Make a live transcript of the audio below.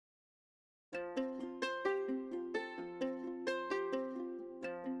Hi,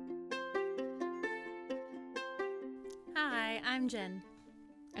 I'm Jen.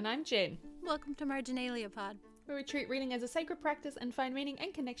 And I'm Jen. Welcome to Marginalia Pod, where we treat reading as a sacred practice and find meaning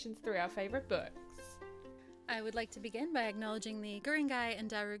and connections through our favourite books. I would like to begin by acknowledging the Guringai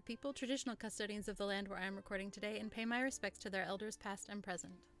and Darug people, traditional custodians of the land where I am recording today, and pay my respects to their elders past and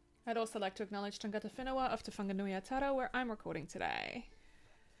present. I'd also like to acknowledge Tangata Whenua of Te Whanganui-a-Tara, where I'm recording today.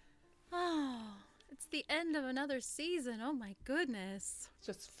 Oh, it's the end of another season. Oh my goodness. It's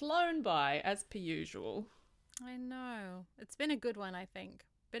just flown by, as per usual. I know. It's been a good one, I think.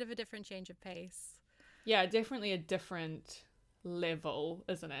 Bit of a different change of pace. Yeah, definitely a different level,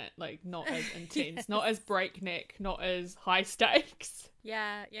 isn't it? Like, not as intense, Yes. not as breakneck, not as high stakes.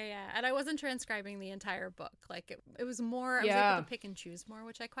 Yeah. And I wasn't transcribing the entire book. Like, it was more, I was Yeah. able to pick and choose more,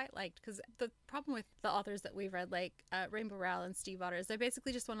 which I quite liked. Because the problem with the authors that we've read, like Rainbow Rowell and Steve Otter, is they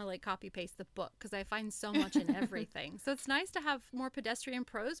basically just want to, like, copy-paste the book. Because I find so much in everything. So it's nice to have more pedestrian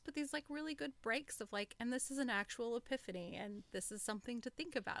prose, but these, like, really good breaks of, like, and this is an actual epiphany. And this is something to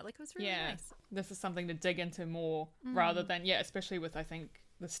think about. Like, it was really nice. This is something to dig into more, rather than, especially with, I think,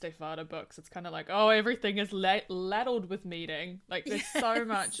 the Steve Otter books, it's kind of like, oh, everything is ladled with meaning. Like, there's so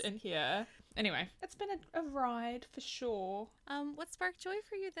much in here. Anyway, it's been a ride for sure. What sparked joy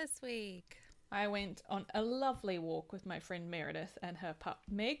for you this week? I went on a lovely walk with my friend Meredith and her pup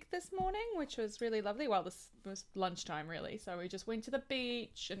Meg this morning, which was really lovely. Well, this was lunchtime, really. So we just went to the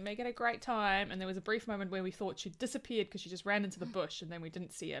beach and Meg had a great time. And there was a brief moment where we thought she'd disappeared because she just ran into the bush, and then we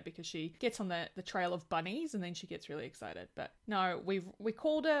didn't see her because she gets on the trail of bunnies and then she gets really excited. But no, we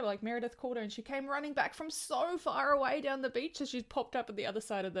called her, like Meredith called her, and she came running back from so far away down the beach as she'd popped up at the other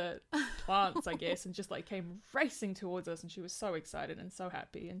side of the plants, I guess, and just like came racing towards us, and she was so excited and so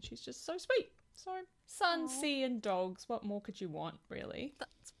happy, and she's just so sweet. So, sun, sea, and dogs. What more could you want, really?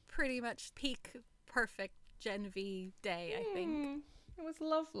 That's pretty much peak perfect Gen V day, I think. It was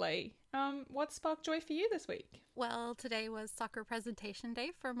lovely. What sparked joy for you this week? Well, today was soccer presentation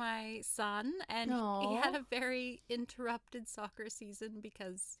day for my son, and Aw. he had a very interrupted soccer season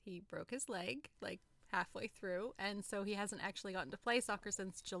because he broke his leg, like, halfway through, and so he hasn't actually gotten to play soccer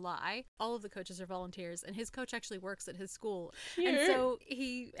since July. All of the coaches are volunteers, and his coach actually works at his school. Cute. And so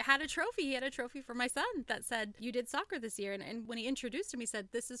he had a trophy. He had a trophy for my son that said, "You did soccer this year." And when he introduced him, he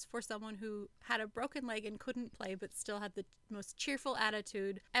said, "This is for someone who had a broken leg and couldn't play, but still had the most cheerful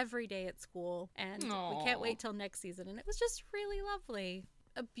attitude every day at school. And Aw. we can't wait till next season." And it was just really lovely.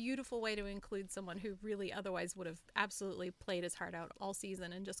 A beautiful way to include someone who really otherwise would have absolutely played his heart out all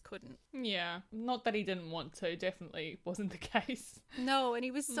season and just couldn't. Yeah, not that he didn't want to, definitely wasn't the case. No, and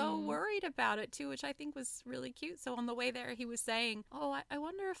he was so worried about it too, which I think was really cute. So on the way there, he was saying, "Oh, I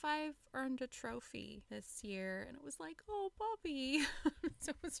wonder if I've earned a trophy this year." And it was like, "Oh, Bobby." So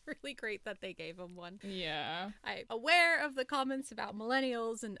it was really great that they gave him one. Yeah. I'm aware of the comments about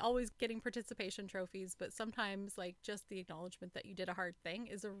millennials and always getting participation trophies, but sometimes, like, just the acknowledgement that you did a hard thing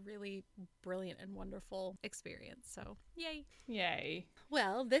is a really brilliant and wonderful experience. So, yay. Yay.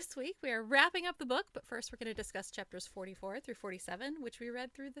 Well, this week we are wrapping up the book, but first we're going to discuss chapters 44 through 47, which we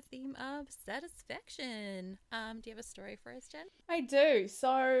read through the theme of satisfaction. Do you have a story for us, Jen? I do.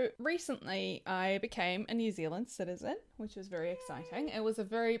 So recently I became a New Zealand citizen, which was very exciting. It was a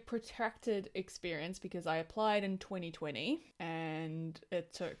very protracted experience because I applied in 2020 and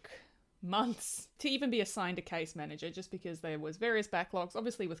it took months to even be assigned a case manager, just because there was various backlogs.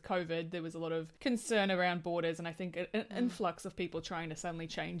 Obviously with COVID there was a lot of concern around borders, and I think an influx of people trying to suddenly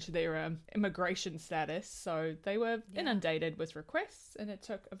change their immigration status, so they were inundated with requests, and it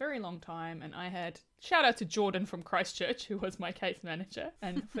took a very long time. And I had, shout out to Jordan from Christchurch, who was my case manager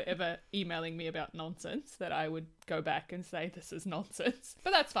and forever emailing me about nonsense, that I would go back and say this is nonsense.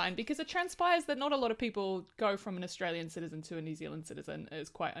 But that's fine, because it transpires that not a lot of people go from an Australian citizen to a New Zealand citizen. It is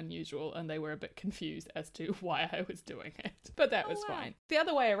quite unusual, and they were a bit confused as to why I was doing it. But that was fine. The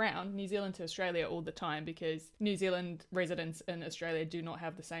other way around, New Zealand to Australia all the time, because New Zealand residents in Australia do not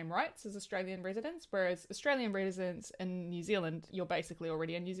have the same rights as Australian residents, whereas Australian residents in New Zealand, you're basically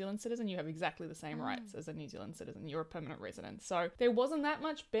already a New Zealand citizen. You have exactly the same rights as a New Zealand citizen. You're a permanent resident. So there wasn't that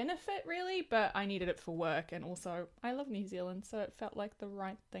much benefit really, but I needed it for work, and also I love New Zealand, so it felt like the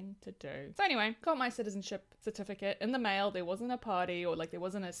right thing to do. So anyway, got my citizenship certificate in the mail. There wasn't a party, or like there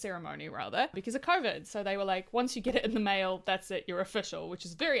wasn't a ceremony rather, because of COVID. So they were like, once you get it in the mail, that's it, you're official, which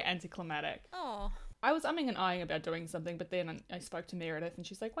is very anticlimactic. Oh. I was umming and eyeing about doing something, but then I spoke to Meredith and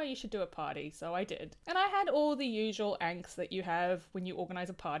she's like, well, you should do a party. So I did. And I had all the usual angst that you have when you organize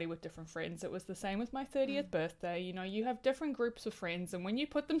a party with different friends. It was the same with my 30th birthday. You know, you have different groups of friends, and when you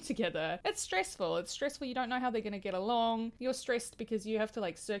put them together, it's stressful. It's stressful. You don't know how they're going to get along. You're stressed because you have to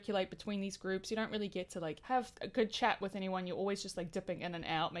like circulate between these groups. You don't really get to like have a good chat with anyone. You're always just like dipping in and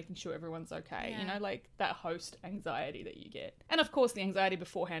out, making sure everyone's okay. You know, like that host anxiety that you get. And of course the anxiety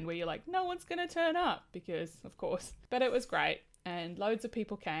beforehand where you're like, no one's going to turn up, because of course. But it was great. And loads of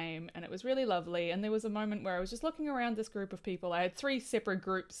people came and it was really lovely. And there was a moment where I was just looking around this group of people. I had 3 separate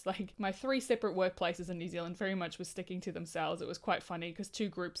groups, like my 3 separate workplaces in New Zealand very much was sticking to themselves. It was quite funny because 2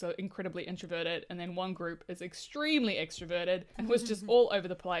 groups are incredibly introverted and then 1 group is extremely extroverted and was just all over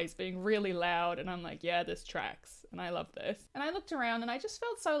the place being really loud. And I'm like, yeah, this tracks. And I love this. And I looked around and I just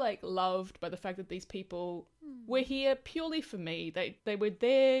felt so like loved by the fact that these people were here purely for me. They were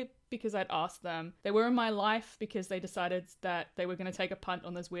there because I'd asked them. They were in my life because they decided that they were going to take a punt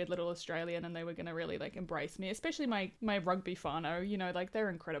on this weird little Australian and they were going to really like embrace me, especially my rugby whānau, you know, like they're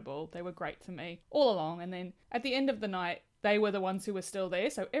incredible. They were great to me all along. And then at the end of the night, they were the ones who were still there.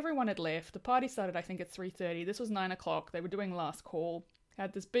 So everyone had left. The party started, I think, at 3:30. This was 9 o'clock. They were doing last call.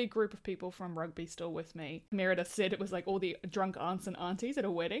 Had this big group of people from rugby still with me. Meredith said it was like all the drunk aunts and aunties at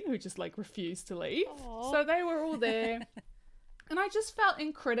a wedding who just like refused to leave. Aww. So they were all there. And I just felt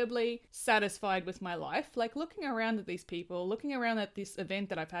incredibly satisfied with my life. Like looking around at these people, looking around at this event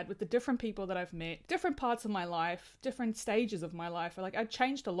that I've had with the different people that I've met, different parts of my life, different stages of my life. Like I'd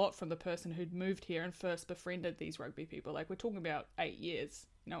changed a lot from the person who'd moved here and first befriended these rugby people. Like we're talking about 8 years.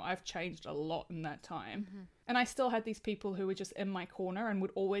 You know, I've changed a lot in that time. Mm-hmm. And I still had these people who were just in my corner and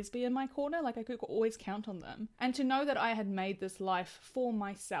would always be in my corner. Like I could always count on them. And to know that I had made this life for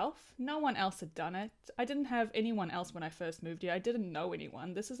myself, no one else had done it. I didn't have anyone else when I first moved here. I didn't know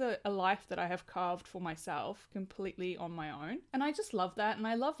anyone. This is a life that I have carved for myself completely on my own. And I just love that. And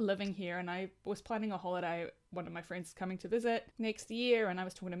I love living here. And I was planning a holiday. One of my friends is coming to visit next year, and I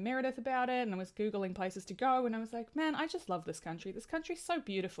was talking to Meredith about it, and I was Googling places to go, and I was like, man, I just love this country. This country's so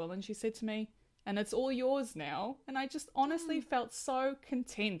beautiful. And she said to me, and it's all yours now. And I just honestly felt so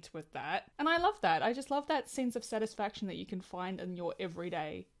content with that. And I love that. I just love that sense of satisfaction that you can find in your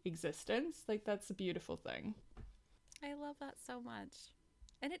everyday existence. Like, that's a beautiful thing. I love that so much.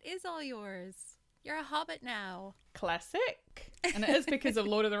 And it is all yours. You're a hobbit now. Classic. And it is because of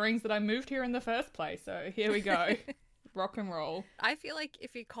Lord of the Rings that I moved here in the first place. So here we go. Rock and roll. I feel like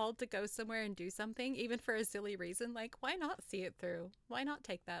if you're called to go somewhere and do something, even for a silly reason, like, why not see it through? Why not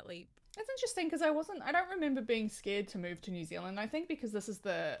take that leap? It's interesting because I don't remember being scared to move to New Zealand. I think because this is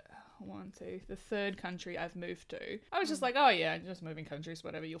the third country I've moved to. I was just like, oh yeah, just moving countries,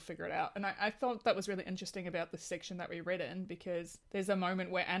 whatever, you'll figure it out. And I thought that was really interesting about this section that we read in, because there's a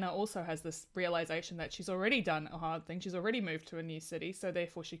moment where Anna also has this realization that she's already done a hard thing. She's already moved to a new city, so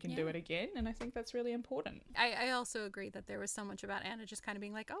therefore she can do it again. And I think that's really important. I also agree that there was so much about Anna just kind of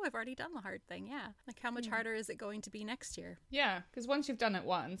being like, oh, I've already done the hard thing. Yeah. Like, how much harder is it going to be next year? Yeah, because once you've done it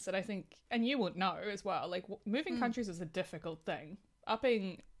once, and I think, and you would know as well, like moving countries is a difficult thing.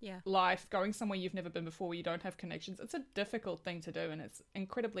 Upping life, going somewhere you've never been before where you don't have connections, it's a difficult thing to do, and it's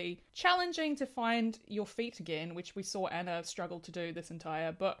incredibly challenging to find your feet again, which we saw Anna struggle to do this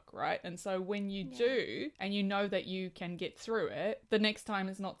entire book, right? And so when you do, and you know that you can get through it, the next time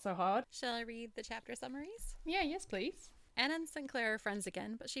is not so hard. Shall I read the chapter summaries? Yeah, yes, please. Anna and Sinclair are friends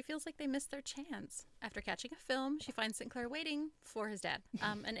again, but she feels like they missed their chance. After catching a film, she finds Sinclair waiting for his dad,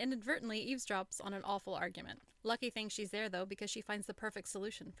 and inadvertently eavesdrops on an awful argument. Lucky thing she's there, though, because she finds the perfect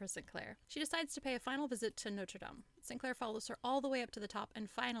solution for Sinclair. She decides to pay a final visit to Notre Dame. Sinclair follows her all the way up to the top, and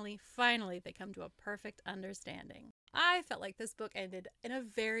finally, they come to a perfect understanding. I felt like this book ended in a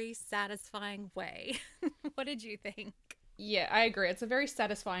very satisfying way. What did you think? Yeah, I agree. It's a very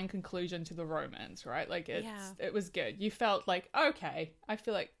satisfying conclusion to the romance, right? Like, it was good. You felt like, okay, I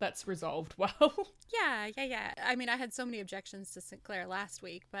feel like that's resolved well. Yeah. I mean, I had so many objections to Sinclair last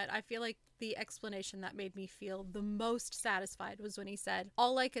week, but I feel like the explanation that made me feel the most satisfied was when he said,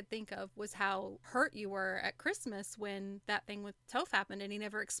 all I could think of was how hurt you were at Christmas when that thing with Toph happened, and he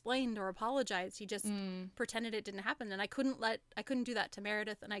never explained or apologized. He just pretended it didn't happen, and I couldn't do that to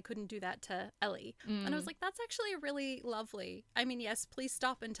Meredith, and I couldn't do that to Ellie. And I was like, that's actually really lovely. I mean, yes, please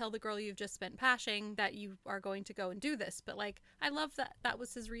stop and tell the girl you've just spent pashing that you are going to go and do this. But like, I love that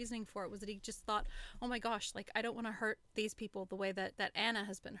was his reasoning for it, was that he just thought, oh my gosh, like, I don't want to hurt these people the way that Anna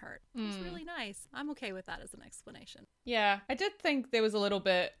has been hurt. It's really nice. I'm okay with that as an explanation. Yeah, I did think there was a little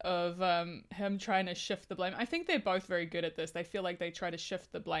bit of him trying to shift the blame. I think they're both very good at this. They feel like they try to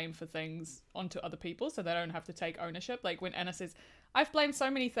shift the blame for things onto other people so they don't have to take ownership. Like when Anna says, I've blamed so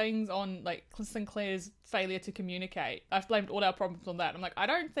many things on, like, Sinclair's failure to communicate. I've blamed all our problems on that. I'm like, I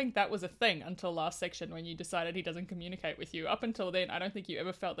don't think that was a thing until last section when you decided he doesn't communicate with you. Up until then, I don't think you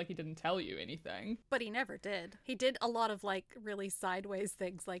ever felt like he didn't tell you anything. But he never did. He did a lot of, like, really sideways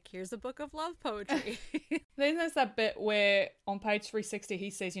things, like, here's a book of love poetry. Then there's that bit where on page 360 he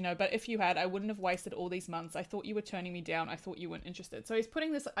says, you know, but if you had, I wouldn't have wasted all these months. I thought you were turning me down. I thought you weren't interested. So he's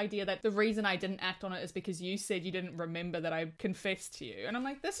putting this idea that the reason I didn't act on it is because you said you didn't remember that I confessed to you. And I'm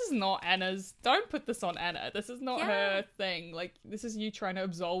like, this is not Anna's. Don't put this on Anna. This is not her thing. Like, this is you trying to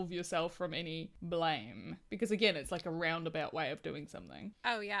absolve yourself from any blame. Because again, it's like a roundabout way of doing something.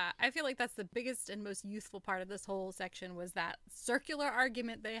 Oh yeah, I feel like that's the biggest and most youthful part of this whole section was that circular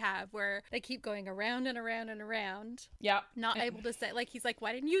argument they have where they keep going around and around and around. Yeah. Not able to say, like, he's like,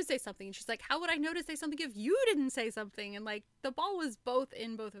 why didn't you say something? And she's like, how would I know to say something if you didn't say something? And like, the ball was both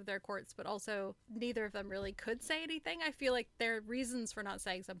in both of their courts, but also neither of them really could say anything. I feel like their reasons for not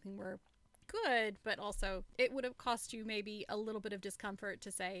saying something were good, but also it would have cost you maybe a little bit of discomfort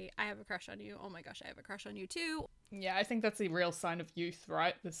to say, I have a crush on you. Oh my gosh, I have a crush on you too. Yeah, I think that's the real sign of youth,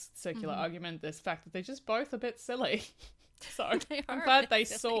 right? This circular argument, this fact that they're just both a bit silly. So I'm glad they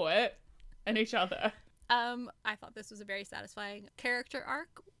saw it in each other. I thought this was a very satisfying character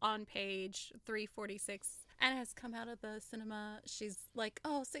arc on page 346. Anna has come out of the cinema. She's like,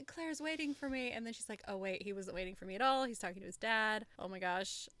 oh, Sinclair's waiting for me. And then she's like, oh, wait, he wasn't waiting for me at all. He's talking to his dad. Oh my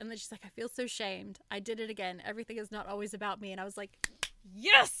gosh. And then she's like, I feel so shamed. I did it again. Everything is not always about me. And I was like,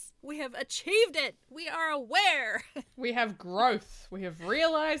 yes, we have achieved it. We are aware. We have growth. We have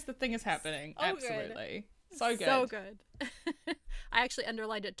realized the thing is happening. So absolutely. Good. So good. So good. I actually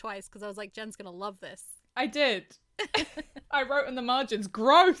underlined it twice because I was like, Jen's going to love this. I did. I wrote in the margins,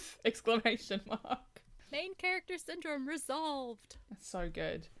 growth! Exclamation mark. Main character syndrome resolved. That's so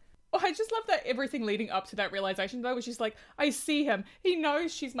good. Oh, I just love that everything leading up to that realization, though, where she's like, I see him. He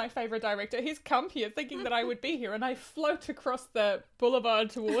knows she's my favorite director. He's come here thinking that I would be here, and I float across the boulevard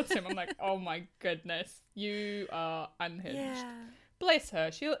towards him. I'm like, oh my goodness, you are unhinged. Yeah. Bless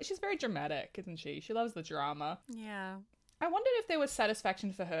her. She's very dramatic, isn't she? She loves the drama. Yeah. I wondered if there was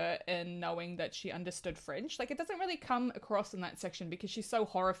satisfaction for her in knowing that she understood French. Like, it doesn't really come across in that section because she's so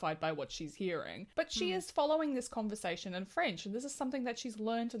horrified by what she's hearing. But she is following this conversation in French, and this is something that she's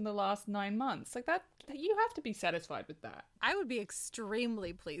learned in the last 9 months. Like, that you have to be satisfied with that. I would be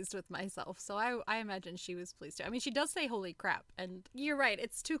extremely pleased with myself, so I imagine she was pleased too. I mean, she does say holy crap, and you're right,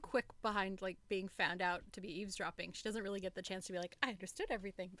 it's too quick behind, like, being found out to be eavesdropping. She doesn't really get the chance to be like, I understood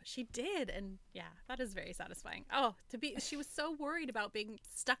everything, but she did, and yeah, that is very satisfying. Oh, she was so worried about being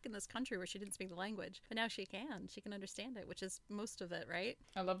stuck in this country where she didn't speak the language, but now she can understand it, which is most of it, right?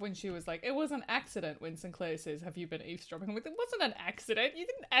 I love when she was like, it was an accident when Sinclair says, have you been eavesdropping? I'm like, it wasn't an accident. You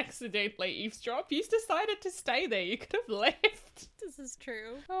didn't accidentally eavesdrop. You decided to stay there. You could have left. This is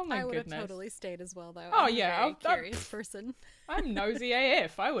true. Oh my I would goodness. have totally stayed as well, though. Oh, I'm yeah. a very curious person. I'm nosy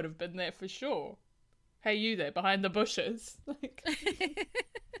AF. I would have been there for sure. Hey, you there behind the bushes. Like...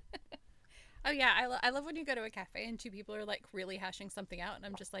 Oh yeah, I love when you go to a cafe and two people are like really hashing something out, and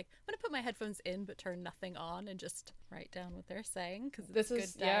I'm just like, I'm gonna put my headphones in but turn nothing on and just write down what they're saying because it's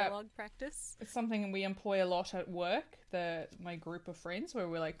good dialogue practice. It's something we employ a lot at work. My group of friends where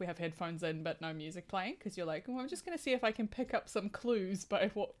we're like, we have headphones in but no music playing because you're like, I'm just gonna see if I can pick up some clues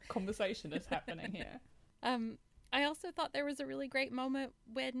by what conversation is happening here. I also thought there was a really great moment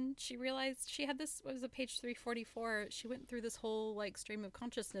when she realized she had this, what was it, page 344, she went through this whole like stream of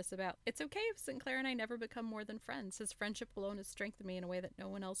consciousness about, it's okay if Sinclair and I never become more than friends. His friendship alone has strengthened me in a way that no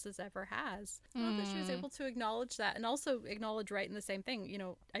one else's ever has. I love that she was able to acknowledge that and also acknowledge right in the same thing, you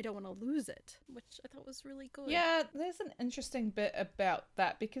know, I don't want to lose it, which I thought was really good. Yeah, there's an interesting bit about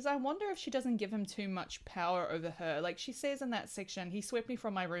that because I wonder if she doesn't give him too much power over her. Like she says in that section, he swept me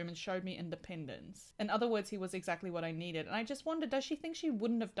from my room and showed me independence. In other words, he was exactly what I needed. And I just wonder, does she think she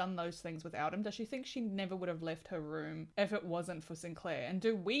wouldn't have done those things without him? Does she think she never would have left her room if it wasn't for Sinclair? And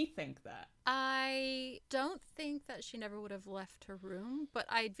do we think that? I don't think that she never would have left her room, but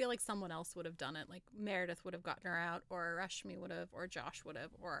I feel like someone else would have done it. Like Meredith would have gotten her out, or Rashmi would have, or Josh would have,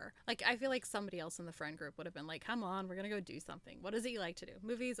 or like I feel like somebody else in the friend group would have been like, come on, we're gonna go do something. What does he like to do?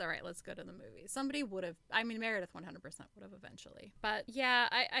 Movies? All right, let's go to the movies. Somebody would have, I mean, Meredith 100% would have eventually. But yeah,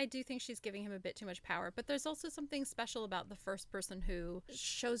 I do think she's giving him a bit too much power, but there's also something special about the first person who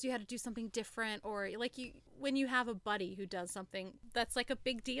shows you how to do something different, or like when you have a buddy who does something that's like a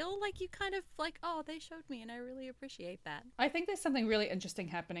big deal, like you kind of of like, oh, they showed me and I really appreciate that. I think there's something really interesting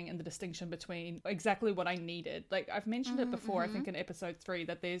happening in the distinction between exactly what I needed. Like I've mentioned it before, I think in episode 3,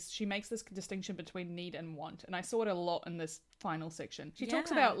 that she makes this distinction between need and want. And I saw it a lot in this final section. She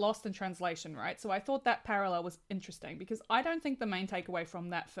talks about lost in translation, right? So I thought that parallel was interesting because I don't think the main takeaway from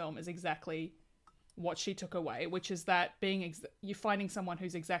that film is exactly what she took away, which is that you finding someone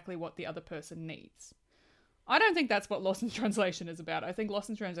who's exactly what the other person needs. I don't think that's what Lost in Translation is about. I think Lost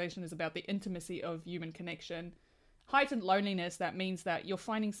in Translation is about the intimacy of human connection. Heightened loneliness, that means that you're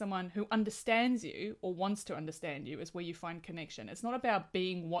finding someone who understands you or wants to understand you, is where you find connection. It's not about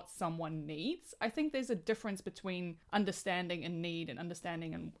being what someone needs. I think there's a difference between understanding and need, and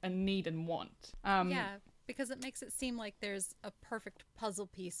understanding and need and want. Because it makes it seem like there's a perfect puzzle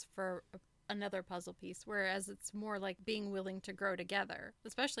piece for another puzzle piece, whereas it's more like being willing to grow together,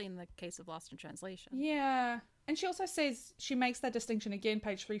 especially in the case of Lost in Translation. Yeah. And she also says, she makes that distinction again,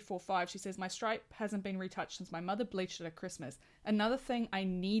 page 345. She says, my stripe hasn't been retouched since my mother bleached it at Christmas. Another thing I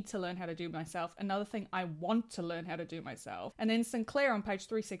need to learn how to do myself. Another thing I want to learn how to do myself. And then Sinclair on page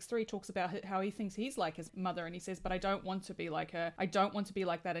 363 talks about how he thinks he's like his mother. And he says, but I don't want to be like her. I don't want to be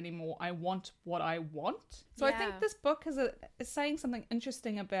like that anymore. I want what I want. So I think this book is saying something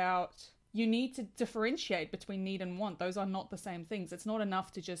interesting about, you need to differentiate between need and want. Those are not the same things. It's not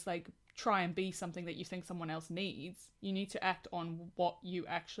enough to just like try and be something that you think someone else needs. You need to act on what you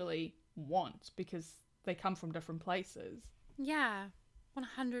actually want, because they come from different places. Yeah.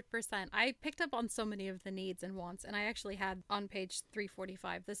 100%. I picked up on so many of the needs and wants, and I actually had on page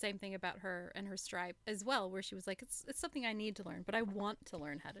 345 the same thing about her and her stripe as well, where she was like, it's something I need to learn, but I want to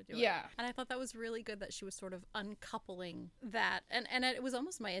learn how to do it. Yeah. And I thought that was really good that she was sort of uncoupling that. And it was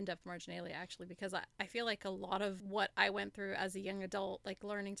almost my in-depth marginalia, actually, because I feel like a lot of what I went through as a young adult, like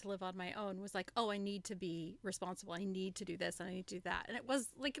learning to live on my own, was like, oh, I need to be responsible. I need to do this and I need to do that. And it was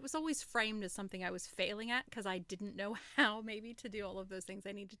always framed as something I was failing at because I didn't know how maybe to do all of those things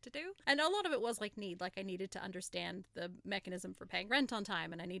I needed to do. And a lot of it was like need, like I needed to understand the mechanism for paying rent on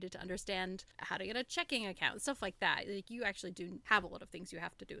time, and I needed to understand how to get a checking account, stuff like that. Like you actually do have a lot of things you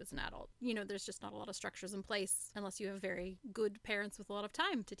have to do as an adult. You know, there's just not a lot of structures in place unless you have very good parents with a lot of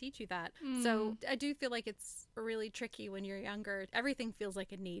time to teach you that. So I do feel like it's really tricky when you're younger. Everything feels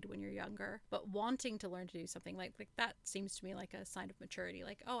like a need when you're younger, but wanting to learn to do something like that seems to me like a sign of maturity.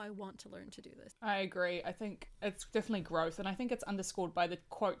 Like, oh, I want to learn to do this. I agree. I think it's definitely growth, and I think it's underscored by the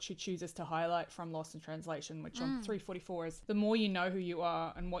quote she chooses to highlight from Lost in Translation, which on 344 is, the more you know who you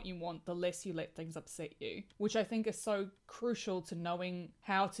are and what you want, the less you let things upset you, which I think is so crucial to knowing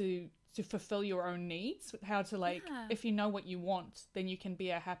how to fulfill your own needs, how to if you know what you want, then you can be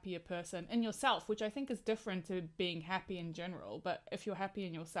a happier person in yourself, which I think is different to being happy in general. But if you're happy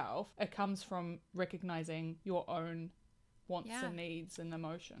in yourself, it comes from recognizing your own wants and needs and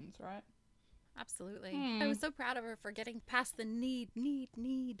emotions, right? Absolutely. I was so proud of her for getting past the need.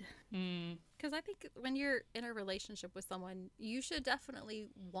 Because I think when you're in a relationship with someone, you should definitely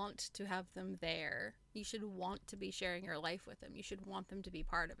want to have them there. You should want to be sharing your life with them. You should want them to be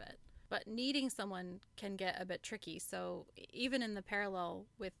part of it. But needing someone can get a bit tricky. So even in the parallel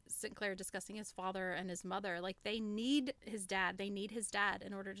with Sinclair discussing his father and his mother, like they need his dad. They need his dad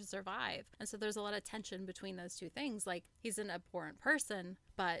in order to survive. And so there's a lot of tension between those two things. Like he's an abhorrent person,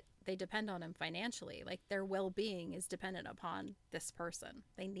 but they depend on him financially. Like their well-being is dependent upon this person.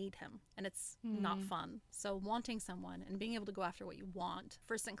 They need him, and it's not fun. So wanting someone and being able to go after what you want,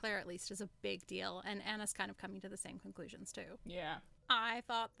 for Sinclair at least, is a big deal. And Anna's kind of coming to the same conclusions too. Yeah. I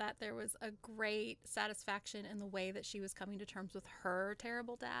thought that there was a great satisfaction in the way that she was coming to terms with her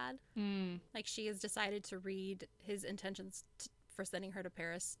terrible dad. Like she has decided to read his intentions for sending her to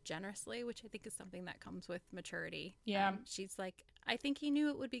Paris generously, which I think is something that comes with maturity. Yeah. She's like, I think he knew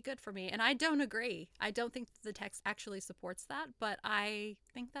it would be good for me. And I don't agree. I don't think the text actually supports that, but I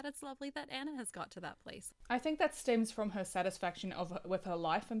think that it's lovely that Anna has got to that place. I think that stems from her satisfaction with her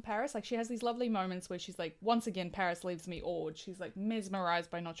life in Paris. Like she has these lovely moments where she's like, once again, Paris leaves me awed. She's like mesmerized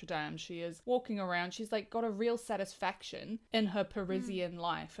by Notre Dame. She is walking around. She's like got a real satisfaction in her Parisian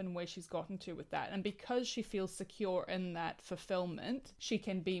life and where she's gotten to with that. And because she feels secure in that fulfillment, she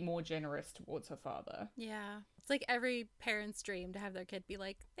can be more generous towards her father. Yeah. It's like every parent's dream to have their kid be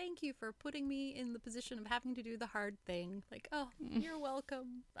like, thank you for putting me in the position of having to do the hard thing. Like, oh, you're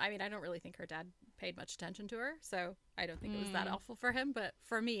welcome. I mean, I don't really think her dad paid much attention to her, so I don't think it was that awful for him. But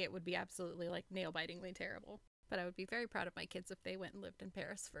for me, it would be absolutely like nail-bitingly terrible. But I would be very proud of my kids if they went and lived in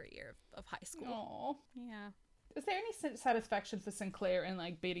Paris for a year of high school. Aww. Yeah. Is there any satisfaction for Sinclair in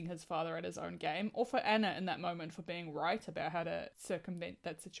like beating his father at his own game, or for Anna in that moment for being right about how to circumvent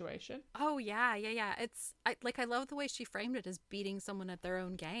that situation? Oh yeah, yeah, yeah. I love the way she framed it as beating someone at their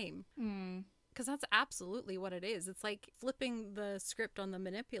own game. Because that's absolutely what it is. It's like flipping the script on the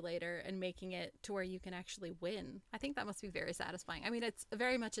manipulator and making it to where you can actually win. I think that must be very satisfying. I mean, it's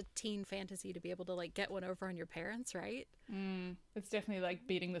very much a teen fantasy to be able to like get one over on your parents, right? It's definitely like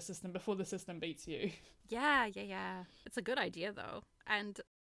beating the system before the system beats you. Yeah, yeah, yeah. It's a good idea though. And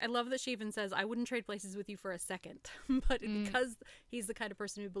I love that she even says, I wouldn't trade places with you for a second. But because he's the kind of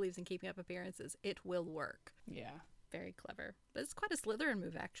person who believes in keeping up appearances, it will work. Yeah. Very clever. But it's quite a Slytherin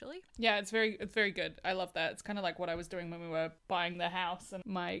move, actually. Yeah, it's very good. I love that. It's kind of like what I was doing when we were buying the house, and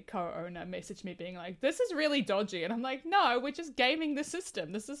my co-owner messaged me being like, this is really dodgy. And I'm like, no, we're just gaming the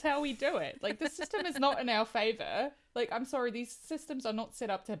system. This is how we do it. Like, the system is not in our favor. Like, I'm sorry, these systems are not set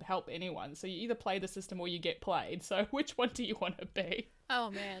up to help anyone. So you either play the system or you get played. So which one do you want to be? Oh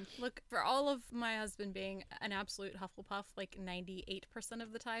man, look, for all of my husband being an absolute Hufflepuff like 98%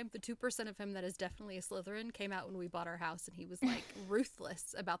 of the time, the 2% of him that is definitely a Slytherin came out when we bought our house, and he was like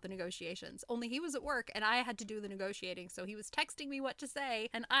ruthless about the negotiations. Only he was at work and I had to do the negotiating, so he was texting me what to say,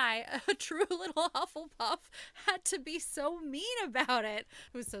 and I, a true little Hufflepuff, had to be so mean about it.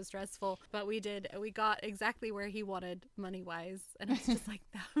 It was so stressful, but we got exactly where he wanted money-wise, and it's just like,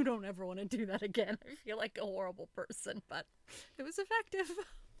 I don't ever want to do that again. I feel like a horrible person, but it was effective.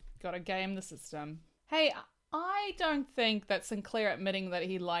 Gotta game the system. Hey, I don't think that Sinclair admitting that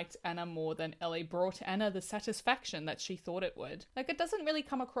he liked Anna more than Ellie brought Anna the satisfaction that she thought it would. Like, it doesn't really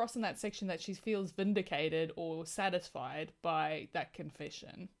come across in that section that she feels vindicated or satisfied by that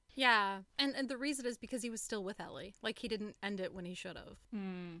confession. Yeah, and the reason is because he was still with Ellie. Like, he didn't end it when he should have.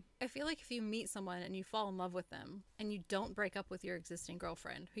 I feel like if you meet someone and you fall in love with them, and you don't break up with your existing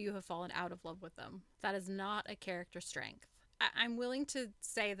girlfriend, who you have fallen out of love with them, that is not a character strength. I'm willing to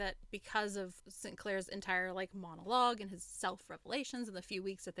say that because of Sinclair's entire like monologue and his self-revelations and the few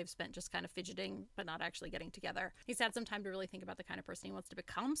weeks that they've spent just kind of fidgeting but not actually getting together, he's had some time to really think about the kind of person he wants to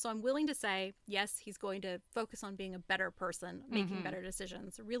become. So I'm willing to say, yes, he's going to focus on being a better person, making better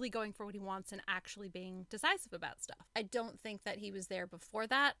decisions, really going for what he wants and actually being decisive about stuff. I don't think that he was there before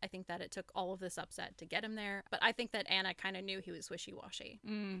that. I think that it took all of this upset to get him there. But I think that Anna kind of knew he was wishy-washy.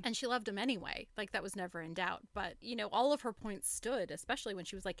 And she loved him anyway. Like, that was never in doubt. But, you know, all of her points stood, especially when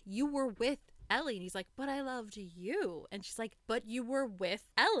she was like, you were with Ellie, and he's like, but I loved you, and she's like, but you were with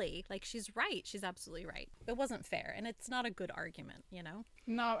Ellie. Like, she's right. She's absolutely right. It wasn't fair, and it's not a good argument, you know?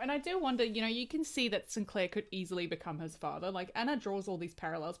 No, and I do wonder, you know, you can see that Sinclair could easily become his father. Like, Anna draws all these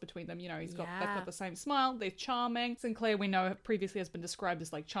parallels between them. You know, they've got the same smile, they're charming. Sinclair, we know, previously has been described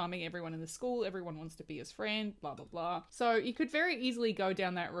as like charming everyone in the school, everyone wants to be his friend, blah blah blah. So you could very easily go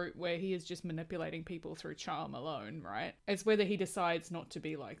down that route where he is just manipulating people through charm alone, right? It's whether he decides not to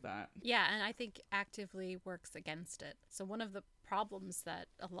be like that. Yeah, and I think actively works against it. So one of the problems that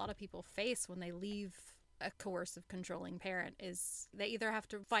a lot of people face when they leave a coercive, controlling parent is they either have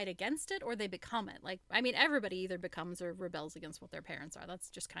to fight against it or they become it. Like, I mean, everybody either becomes or rebels against what their parents are. That's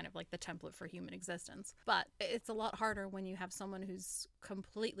just kind of like the template for human existence. But it's a lot harder when you have someone who's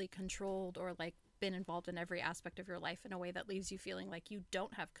completely controlled or like been involved in every aspect of your life in a way that leaves you feeling like you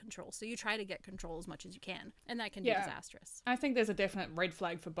don't have control. So you try to get control as much as you can, and that can be disastrous. I think there's a definite red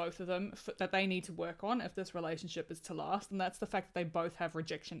flag for both of them that they need to work on if this relationship is to last, and that's the fact that they both have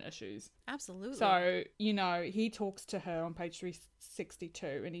rejection issues. Absolutely. So, you know, he talks to her on page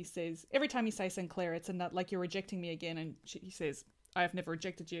 362, and he says, every time you say Sinclair, it's like, you're rejecting me again, and he says, I have never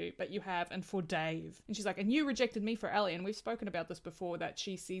rejected you, but you have, and for Dave. And she's like, and you rejected me for Ellie. And we've spoken about this before, that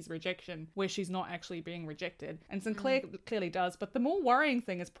she sees rejection where she's not actually being rejected. And Sinclair clearly does. But the more worrying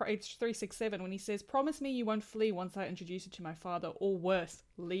thing is page 367 when he says, promise me you won't flee once I introduce you to my father, or worse,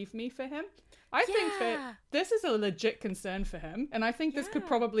 leave me for him. I think that this is a legit concern for him. And I think this could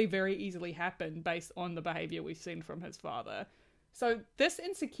probably very easily happen based on the behavior we've seen from his father. So this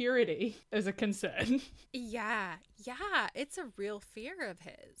insecurity is a concern. Yeah, it's a real fear of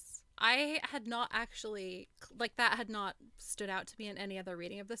his. I had not actually, like, that had not stood out to me in any other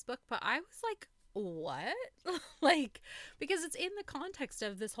reading of this book, but I was like, what? Like, because it's in the context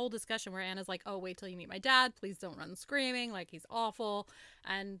of this whole discussion where Anna's like, oh, wait till you meet my dad, please don't run screaming, like, he's awful.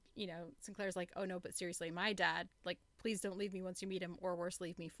 And, you know, Sinclair's like, oh no, but seriously, my dad, like, please don't leave me once you meet him, or worse,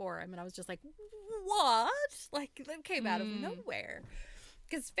 leave me for him. And I was just like, what? Like, that came out of nowhere.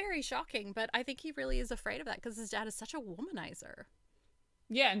 It's very shocking, but I think he really is afraid of that because his dad is such a womanizer.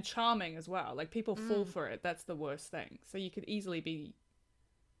 Yeah, and charming as well. Like, people fall for it. That's the worst thing. So you could easily be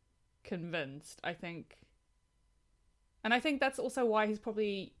convinced, I think. And I think that's also why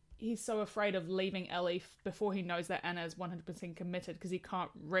he's so afraid of leaving Ellie before he knows that Anna is 100% committed, because he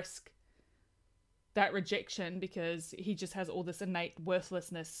can't risk that rejection because he just has all this innate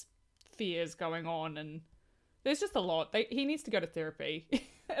worthlessness fears going on, and there's just a lot. He needs to go to therapy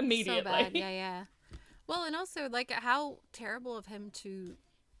immediately. So bad. Yeah. Well, and also, like, how terrible of him to,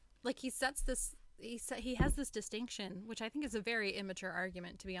 like, he sets this, he has this distinction, which I think is a very immature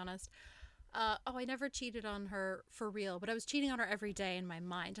argument, to be honest. I never cheated on her for real, but I was cheating on her every day in my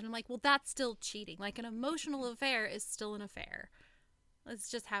mind. And I'm like, well, that's still cheating. Like, an emotional affair is still an affair.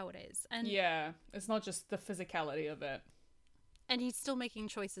 It's just how it is. And yeah, it's not just the physicality of it. And he's still making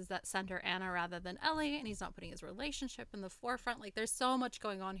choices that center Anna rather than Ellie, and he's not putting his relationship in the forefront. Like, there's so much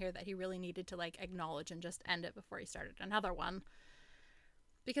going on here that he really needed to, like, acknowledge and just end it before he started another one.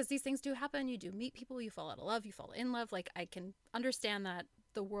 Because these things do happen. You do meet people, you fall out of love, you fall in love. Like, I can understand that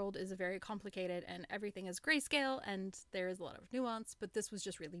the world is very complicated and everything is grayscale and there is a lot of nuance, but this was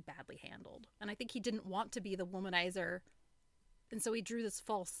just really badly handled. And I think he didn't want to be the womanizer, and so he drew this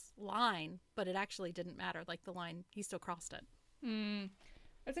false line, but it actually didn't matter. Like, the line, he still crossed it.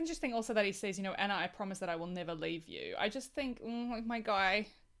 It's interesting also that he says, you know, Anna, I promise that I will never leave you. I just think, like, my guy,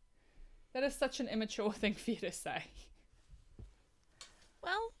 that is such an immature thing for you to say.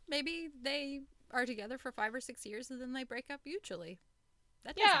 Well, maybe they are together for 5 or 6 years and then they break up mutually.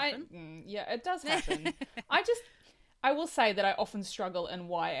 That does happen. Yeah, it does happen. I will say that I often struggle in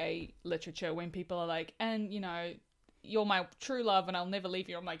YA literature when people are like, and, you know, you're my true love and I'll never leave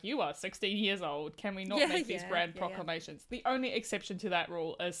you. I'm like, you are 16 years old. Can we not make these grand proclamations? The only exception to that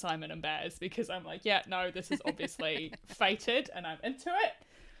rule is Simon and Baz, because I'm like, yeah, no, this is obviously fated and I'm into it.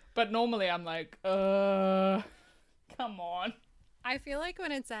 But normally I'm like, come on. I feel like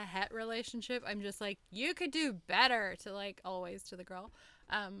when it's a het relationship, I'm just like, you could do better, to, like, always to the girl.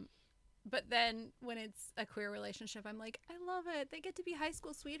 But then when it's a queer relationship, I'm like, I love it. They get to be high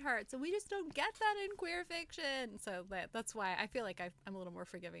school sweethearts, and we just don't get that in queer fiction. So that's why I feel like I'm a little more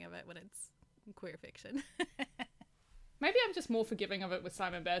forgiving of it when it's queer fiction. Maybe I'm just more forgiving of it with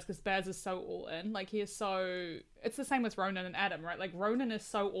Simon Baz, because Baz is so all in. Like, he is so... It's the same with Ronan and Adam, right? Like, Ronan is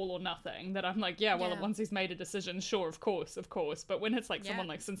so all or nothing that I'm like, once he's made a decision, sure, of course. But when it's like someone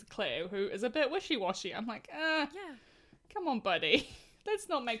like Sinclair, who is a bit wishy-washy, I'm like, come on, buddy. Let's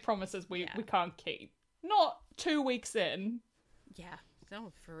not make promises we can't keep. Not 2 weeks in. Yeah,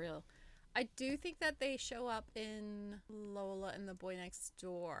 no, for real. I do think that they show up in Lola and the Boy Next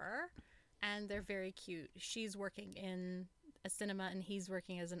Door, and they're very cute. She's working in a cinema, and he's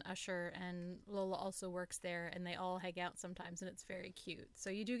working as an usher, and Lola also works there, and they all hang out sometimes, and it's very cute.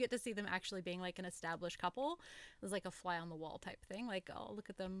 So you do get to see them actually being, like, an established couple. It's like a fly-on-the-wall type thing. Like, oh, look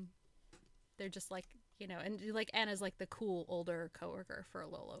at them. They're just, like, you know, and, like, Anna's, like, the cool older coworker for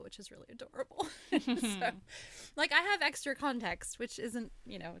Lola, which is really adorable. So, like, I have extra context, which isn't,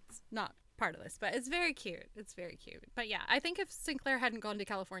 you know, it's not part of this, but it's very cute. It's very cute. But yeah, I think if Sinclair hadn't gone to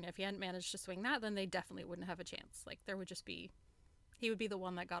California, if he hadn't managed to swing that, then they definitely wouldn't have a chance. Like, there would just be, he would be the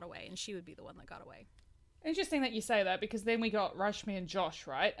one that got away, and she would be the one that got away. Interesting that you say that, because then we got Rashmi and Josh,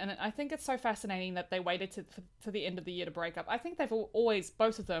 right? And I think it's so fascinating that they waited to the end of the year to break up. I think they've always,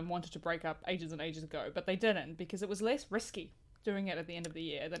 both of them, wanted to break up ages and ages ago, but they didn't, because it was less risky doing it at the end of the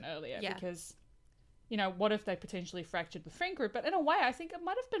year than earlier. Yeah. Because, you know, what if they potentially fractured the friend group? But in a way, I think it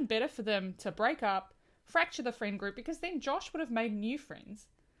might have been better for them to break up, fracture the friend group, because then Josh would have made new friends.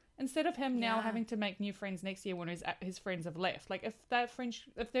 Instead of him now having to make new friends next year when his friends have left. Like,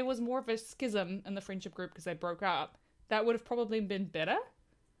 if there was more of a schism in the friendship group because they broke up, that would have probably been better.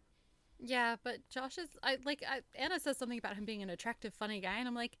 Yeah, but Josh is... Anna says something about him being an attractive, funny guy, and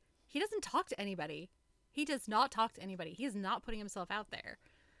I'm like, he doesn't talk to anybody. He does not talk to anybody. He is not putting himself out there.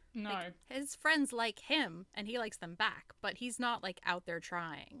 No. Like, his friends like him, and he likes them back, but he's not, like, out there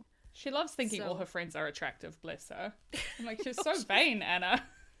trying. She loves thinking all her friends are attractive, bless her. I'm like, she's so vain, Anna.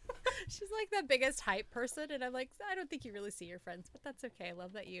 She's like the biggest hype person, and I'm like, I don't think you really see your friends, but that's okay. I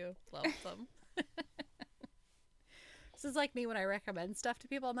love that you love them. This is like me when I recommend stuff to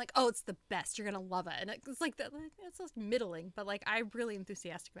people. I'm like, oh, it's the best. You're gonna love it, and it's like that. It's just middling, but like I'm really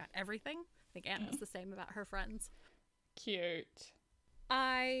enthusiastic about everything. I think Anna's the same about her friends. Cute.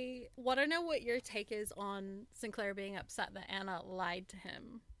 I want to know what your take is on Sinclair being upset that Anna lied to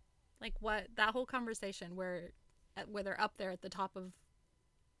him. Like, what that whole conversation where they're up there at the top of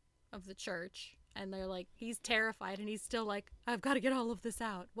the church, and they're like, he's terrified, and he's still like, I've got to get all of this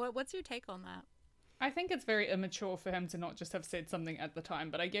out. What's your take on that? I think it's very immature for him to not just have said something at the time,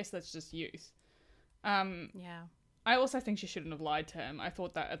 but I guess that's just youth. Yeah. I also think she shouldn't have lied to him. I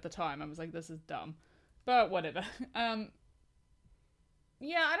thought that at the time. I was like, this is dumb. But whatever.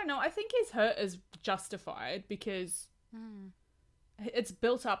 Yeah, I don't know. I think his hurt is justified because it's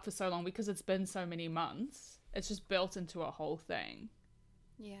built up for so long because it's been so many months. It's just built into a whole thing.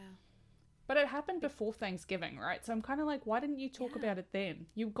 Yeah. But it happened before Thanksgiving, right? So I'm kind of like, why didn't you talk about it then?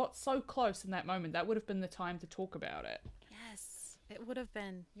 You got so close in that moment. That would have been the time to talk about it. Yes, it would have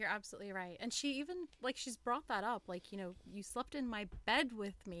been. You're absolutely right. And she even, like, she's brought that up. Like, you know, you slept in my bed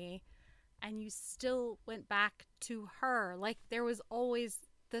with me and you still went back to her. Like, there was always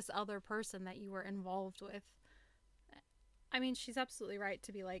this other person that you were involved with. I mean, she's absolutely right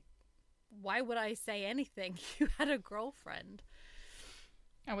to be like, why would I say anything? You had a girlfriend.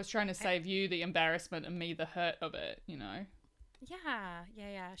 I was trying to save you the embarrassment and me the hurt of it, you know? Yeah.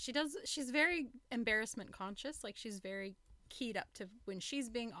 She's very embarrassment conscious. Like, she's very keyed up to when she's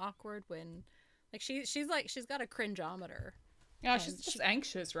being awkward, when, like, she's got a cringeometer. Yeah, she's just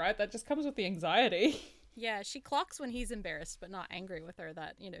anxious, right? That just comes with the anxiety. Yeah, she clocks when he's embarrassed, but not angry with her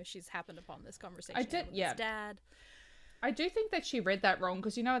that, you know, she's happened upon this conversation with his dad. I do think that she read that wrong,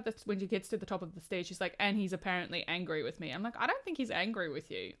 because, you know, that's when she gets to the top of the stairs, she's like, and he's apparently angry with me. I'm like, I don't think he's angry with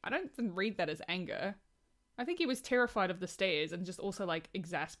you. I don't read that as anger. I think he was terrified of the stairs and just also, like,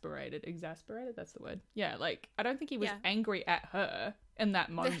 exasperated. Exasperated? That's the word. Yeah, like, I don't think he was angry at her in that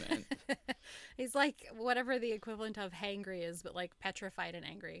moment. He's like whatever the equivalent of hangry is, but, like, petrified and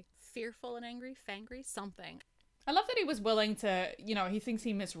angry. Fearful and angry? Fangry? Something. I love that he was willing to, you know, he thinks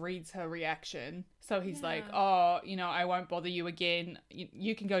he misreads her reaction. So he's like, oh, you know, I won't bother you again.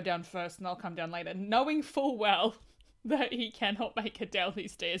 You can go down first and I'll come down later. Knowing full well that he cannot make it down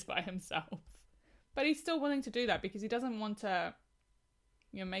these stairs by himself. But he's still willing to do that because he doesn't want to,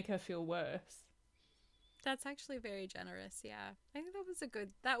 you know, make her feel worse. That's actually very generous, yeah. I think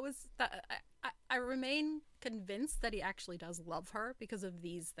I remain convinced that he actually does love her because of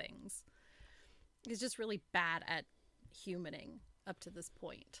these things. He's just really bad at humaning up to this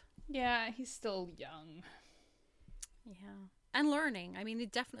point. Yeah, he's still young. Yeah. And learning. I mean,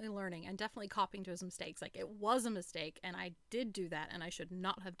 he's definitely learning and definitely copying to his mistakes. Like, it was a mistake and I did do that and I should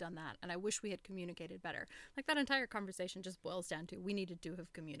not have done that. And I wish we had communicated better. Like, that entire conversation just boils down to we needed to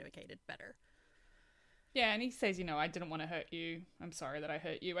have communicated better. Yeah, and he says, you know, I didn't want to hurt you. I'm sorry that I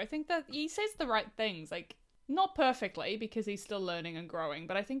hurt you. I think that he says the right things. Like, not perfectly, because he's still learning and growing,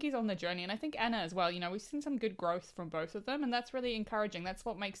 but I think he's on the journey, and I think Anna as well. You know, we've seen some good growth from both of them, and that's really encouraging. That's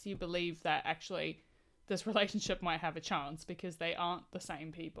what makes you believe that actually this relationship might have a chance, because they aren't the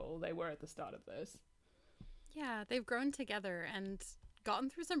same people they were at the start of this. Yeah, they've grown together and gotten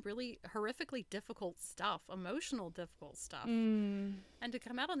through some really horrifically difficult stuff, emotional difficult stuff. And to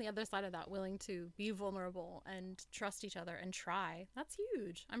come out on the other side of that willing to be vulnerable and trust each other and try, that's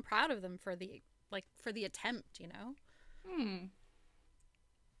huge. I'm proud of them for the attempt, you know?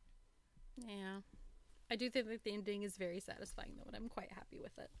 Yeah. I do think that the ending is very satisfying, though, and I'm quite happy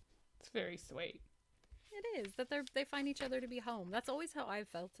with it. It's very sweet. It is, that they find each other to be home. That's always how I've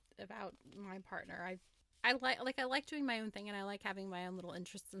felt about my partner. I like doing my own thing, and I like having my own little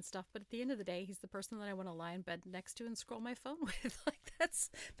interests and stuff, but at the end of the day, he's the person that I want to lie in bed next to and scroll my phone with. Like, that's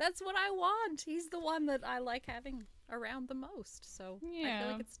what I want. He's the one that I like having around the most. So I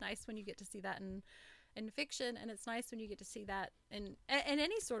feel like it's nice when you get to see that in fiction, and it's nice when you get to see that in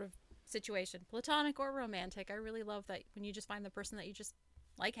any sort of situation, platonic or romantic. I really love that when you just find the person that you just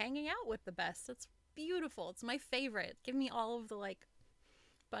like hanging out with the best. It's beautiful. It's my favorite. Give me all of the, like,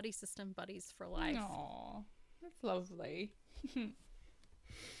 buddy system buddies for life. Aww, that's lovely. Did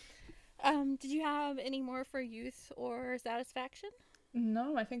you have any more for youth or satisfaction?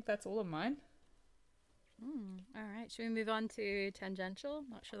 No, I think that's all of mine. All right, should we move on to tangential?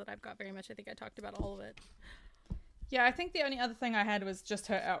 Not sure that I've got very much. I think I talked about all of it. Yeah, I think the only other thing I had was just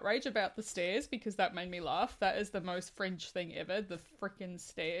her outrage about the stairs, because that made me laugh. That is the most French thing ever, the frickin'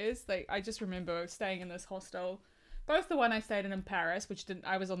 stairs. I just remember staying in this hostel, both the one I stayed in Paris,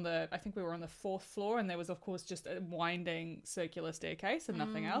 I think we were on the 4th floor, and there was, of course, just a winding circular staircase and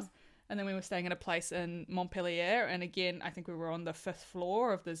nothing else. And then we were staying at a place in Montpellier, and again, I think we were on the 5th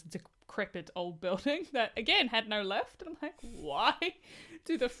floor of this decrepit old building that, again, had no lift. And I'm like, why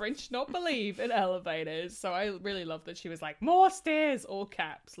do the French not believe in elevators? So I really loved that she was like, more stairs, all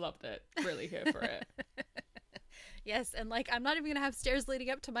caps. Loved it. Really here for it. Yes, and, like, I'm not even going to have stairs leading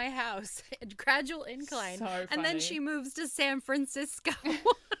up to my house. Gradual incline. So funny. And then she moves to San Francisco.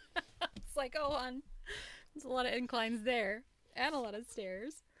 It's like, oh, on. There's a lot of inclines there. And a lot of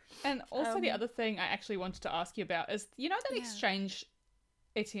stairs. And also the other thing I actually wanted to ask you about is, you know, that exchange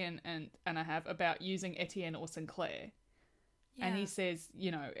Etienne and Anna have about using Etienne or Sinclair? Yeah. And he says,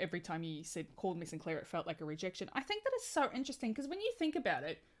 you know, every time you called me Sinclair, it felt like a rejection. I think that is so interesting, because when you think about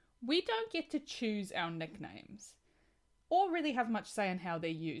it, we don't get to choose our nicknames. or really have much say in how they're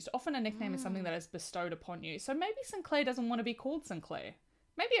used. Often a nickname is something that is bestowed upon you. So maybe Sinclair doesn't want to be called Sinclair.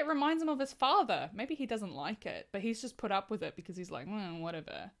 Maybe it reminds him of his father. Maybe he doesn't like it, but he's just put up with it because he's like,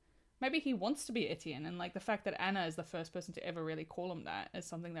 whatever. Maybe he wants to be Etienne, and like the fact that Anna is the first person to ever really call him that is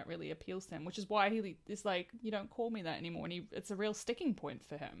something that really appeals to him, which is why he is like, you don't call me that anymore, and it's a real sticking point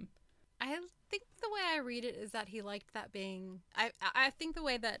for him. I think the way I read it is that he liked that being... I think the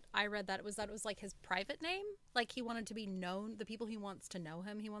way that I read that it was like his private name. Like he wanted to be known. The people he wants to know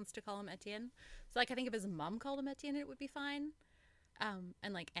him, he wants to call him Etienne. So like I think if his mom called him Etienne, it would be fine.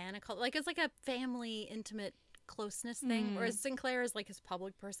 And like Anna called... Like it's like a family, intimate closeness thing. Whereas Sinclair is like his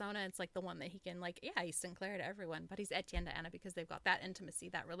public persona. It's like the one that he can like, yeah, he's Sinclair to everyone, but he's Etienne to Anna because they've got that intimacy,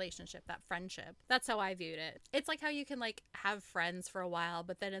 that relationship, that friendship. That's how I viewed it. It's like how you can like have friends for a while,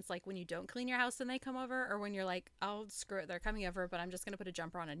 but then it's like when you don't clean your house and they come over, or when you're like, oh, screw it, they're coming over, but I'm just gonna put a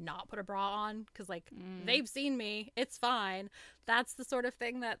jumper on and not put a bra on because like they've seen me, it's fine. That's the sort of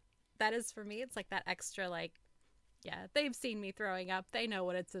thing that is for me. It's like that extra like, yeah, they've seen me throwing up, they know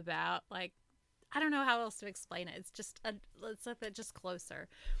what it's about. Like, I don't know how else to explain it. It's just it's like that, just closer.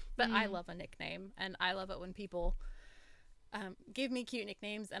 But I love a nickname, and I love it when people give me cute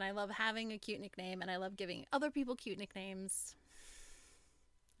nicknames, and I love having a cute nickname, and I love giving other people cute nicknames.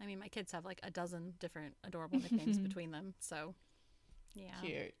 I mean, my kids have like a dozen different adorable nicknames between them, so yeah.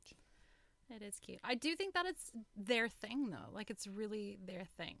 Cute. It is cute. I do think that it's their thing, though. Like, it's really their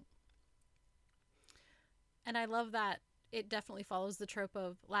thing. And I love that it definitely follows the trope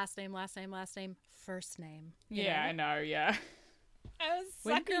of last name, first name. Yeah, I know, yeah. I was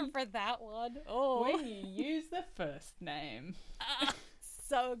sucker for that one. Oh. When you use the first name.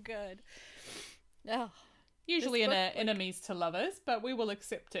 So good. Oh, usually in a enemies to lovers, but we will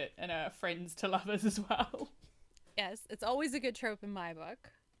accept it in a friends to lovers as well. Yes, it's always a good trope in my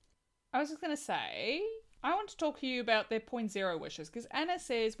book. I was just going to say, I want to talk to you about their 0.0 wishes, because Anna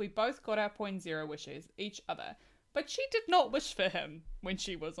says we both got our 0.0 wishes, each other. But she did not wish for him when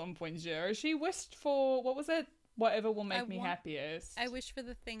she was on 0.0. She wished for, what was it? Whatever will make me happiest. I wish for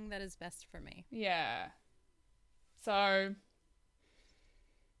the thing that is best for me. Yeah. So.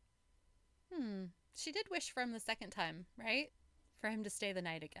 She did wish for him the second time, right? For him to stay the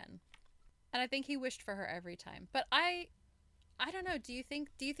night again. And I think he wished for her every time. But I don't know. Do you think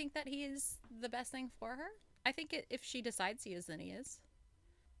that he is the best thing for her? I think if she decides he is, then he is.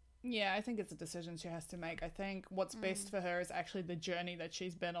 Yeah, I think it's a decision she has to make. I think what's best for her is actually the journey that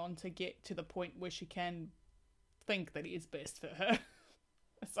she's been on to get to the point where she can think that he is best for her.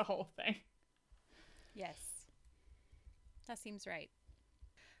 That's the whole thing. Yes. That seems right.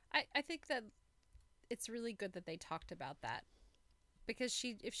 I think that it's really good that they talked about that. Because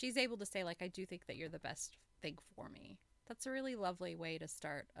if she's able to say, like, I do think that you're the best thing for me, that's a really lovely way to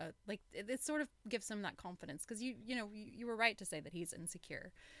start. It sort of gives him that confidence. Because, you were right to say that he's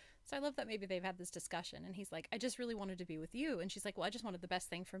insecure. So I love that maybe they've had this discussion and he's like, I just really wanted to be with you. And she's like, well, I just wanted the best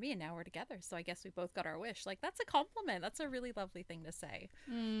thing for me and now we're together. So I guess we both got our wish. Like, that's a compliment. That's a really lovely thing to say.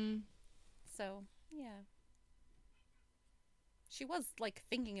 So, yeah. She was, like,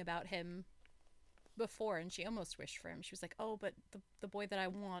 thinking about him before and she almost wished for him. She was like, oh, but the boy that I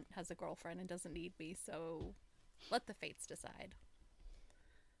want has a girlfriend and doesn't need me. So let the fates decide.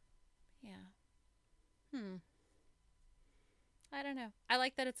 Yeah. I don't know. I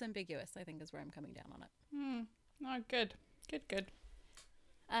like that it's ambiguous, I think is where I'm coming down on it. Oh, good. Good.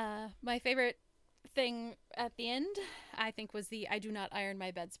 My favorite thing at the end, I think, was the I do not iron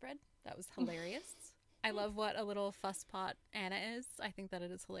my bedspread. That was hilarious. I love what a little fusspot Anna is. I think that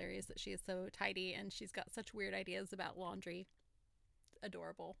it is hilarious that she is so tidy and she's got such weird ideas about laundry.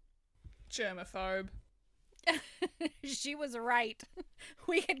 Adorable. Germaphobe. She was right.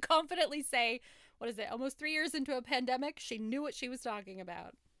 We can confidently say, what is it, almost 3 years into a pandemic, she knew what she was talking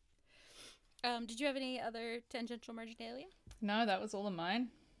about. Did you have any other tangential marginalia? No, that was all of mine.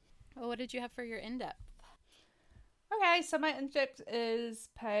 Oh, what did you have for your in-depth? Okay, so my in-depth is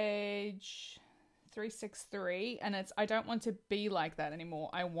page 363, and it's I don't want to be like that anymore.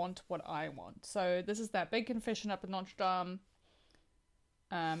 I want what I want. So this is that big confession up at Notre Dame.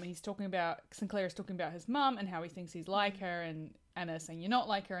 And he's talking about, Sinclair is talking about his mum and how he thinks he's like her, and Anna saying, you're not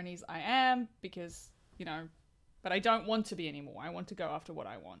like her, and he's, I am, because, but I don't want to be anymore. I want to go after what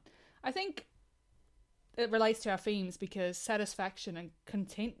I want. I think it relates to our themes because satisfaction and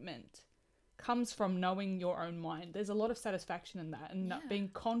contentment comes from knowing your own mind. There's a lot of satisfaction in that, and being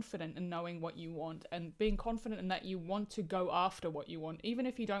confident in knowing what you want, and being confident in that you want to go after what you want, even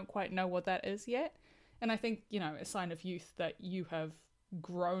if you don't quite know what that is yet. And I think, a sign of youth that you have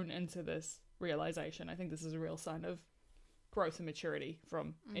grown into this realization. I think this is a real sign of growth and maturity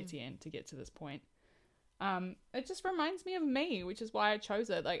from Etienne to get to this point. it just reminds me of me, which is why I chose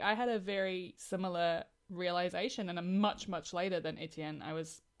it. Like, I had a very similar realization, and a much, much later than Etienne. I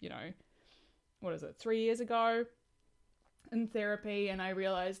was, 3 years ago in therapy, and I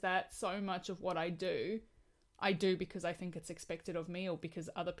realized that so much of what I do because I think it's expected of me, or because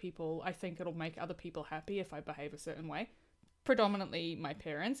I think it'll make other people happy if I behave a certain way. Predominantly my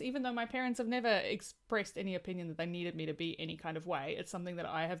parents, even though my parents have never expressed any opinion that they needed me to be any kind of way. It's something that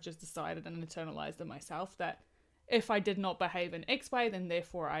I have just decided and internalized in myself, that if I did not behave in X way, then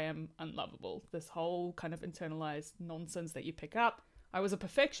therefore I am unlovable. This whole kind of internalized nonsense that you pick up. I was a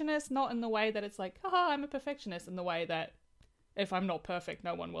perfectionist, not in the way that it's like, haha, I'm a perfectionist, in the way that if I'm not perfect,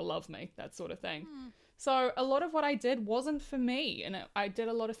 no one will love me, that sort of thing. So a lot of what I did wasn't for me, and I did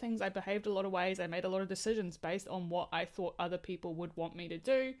a lot of things, I behaved a lot of ways, I made a lot of decisions based on what I thought other people would want me to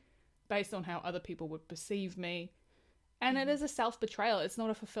do, based on how other people would perceive me. And it is a self-betrayal. It's not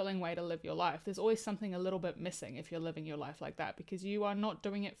a fulfilling way to live your life. There's always something a little bit missing if you're living your life like that, because you are not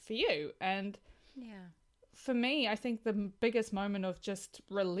doing it for you. And for me, I think the biggest moment of just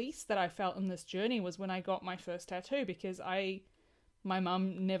release that I felt in this journey was when I got my first tattoo, because my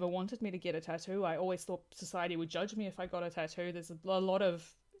mum never wanted me to get a tattoo. I always thought society would judge me if I got a tattoo. There's a lot of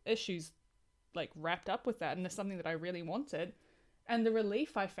issues like wrapped up with that, and it's something that I really wanted. And the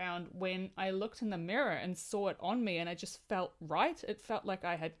relief I found when I looked in the mirror and saw it on me, and it just felt right. It felt like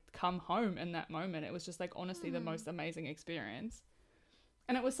I had come home in that moment. It was just like, honestly, the most amazing experience.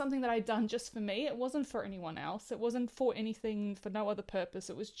 And it was something that I'd done just for me. It wasn't for anyone else. It wasn't for anything, for no other purpose.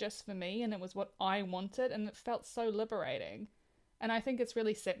 It was just for me, and it was what I wanted, and it felt so liberating. And I think it's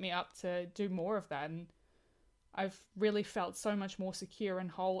really set me up to do more of that. And I've really felt so much more secure and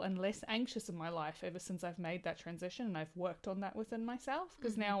whole and less anxious in my life ever since I've made that transition, and I've worked on that within myself,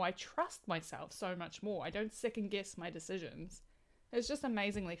 because now I trust myself so much more. I don't second guess my decisions. It's just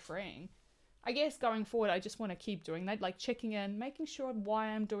amazingly freeing. I guess going forward, I just want to keep doing that, like checking in, making sure why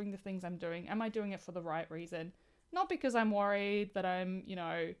I'm doing the things I'm doing. Am I doing it for the right reason? Not because I'm worried that I'm,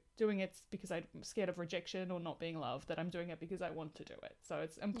 doing it because I'm scared of rejection or not being loved, that I'm doing it because I want to do it. So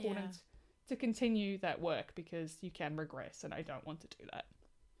it's important to continue that work, because you can regress, and I don't want to do that.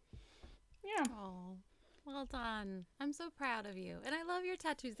 Yeah. Oh, well done. I'm so proud of you. And I love your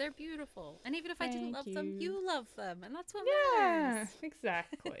tattoos. They're beautiful. And even if I didn't love them, you love them. And that's what matters. Yeah,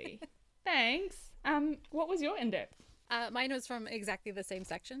 exactly. Thanks. What was your in-depth? Mine was from exactly the same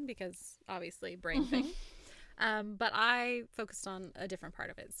section, because obviously brain thing. But I focused on a different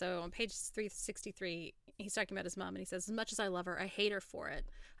part of it. So on page 363, he's talking about his mom, and he says, as much as I love her, I hate her for it.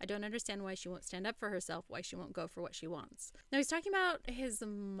 I don't understand why she won't stand up for herself, why she won't go for what she wants. Now he's talking about his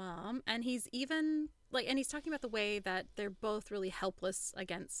mom, and he's even and he's talking about the way that they're both really helpless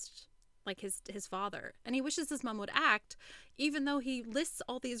against his father, and he wishes his mom would act, even though he lists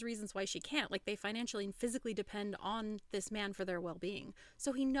all these reasons why she can't. Like, they financially and physically depend on this man for their well-being.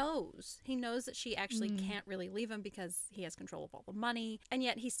 So he knows that she actually can't really leave him because he has control of all the money, and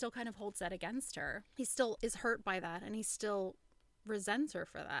yet he still kind of holds that against her. He still is hurt by that, and he still resents her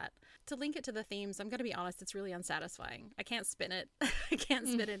for that. To link it to the themes, I'm going to be honest, it's really unsatisfying. I can't spin it. I can't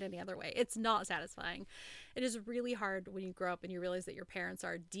spin it any other way. It's not satisfying. It is really hard when you grow up and you realize that your parents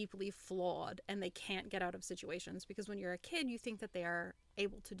are deeply flawed and they can't get out of situations, because when you're a kid, you think that they are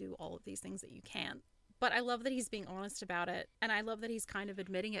able to do all of these things that you can't. But I love that he's being honest about it, and I love that he's kind of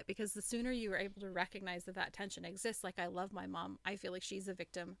admitting it, because the sooner you are able to recognize that tension exists, like, I love my mom. I feel like she's a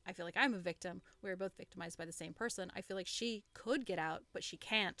victim. I feel like I'm a victim. We're both victimized by the same person. I feel like she could get out, but she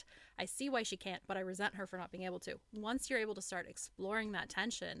can't. I see why she can't, but I resent her for not being able to. Once you're able to start exploring that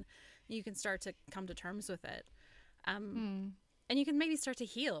tension, you can start to come to terms with it. And you can maybe start to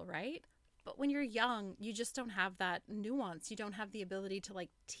heal, right? But when you're young, you just don't have that nuance. You don't have the ability to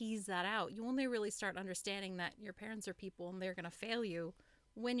tease that out. You only really start understanding that your parents are people and they're going to fail you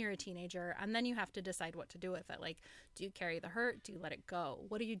when you're a teenager. And then you have to decide what to do with it. Like, do you carry the hurt? Do you let it go?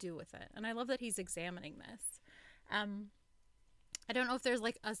 What do you do with it? And I love that he's examining this. I don't know if there's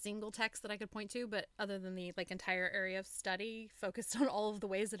a single text that I could point to, but other than the entire area of study focused on all of the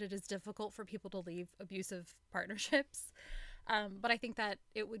ways that it is difficult for people to leave abusive partnerships. But I think that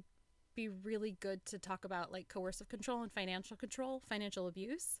it would be really good to talk about coercive control and financial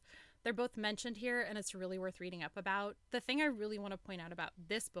abuse. They're both mentioned here, and it's really worth reading up about. The thing I really want to point out about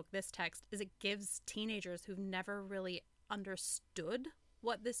this book, this text, is it gives teenagers who've never really understood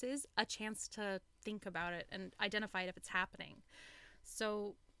what this is a chance to think about it and identify it if it's happening.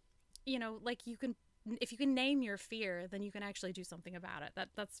 So, you can, if you can name your fear, then you can actually do something about it.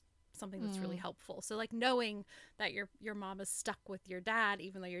 That's something that's really helpful. So knowing that your mom is stuck with your dad,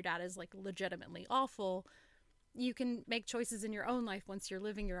 even though your dad is legitimately awful, you can make choices in your own life once you're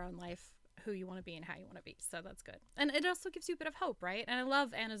living your own life who you want to be and how you want to be. So that's good. And it also gives you a bit of hope, right? And I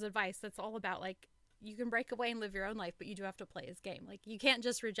love Anna's advice. That's all about like, you can break away and live your own life, but you do have to play his game. Like, you can't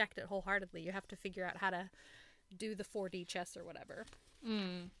just reject it wholeheartedly. You have to figure out how to do the 4D chess or whatever.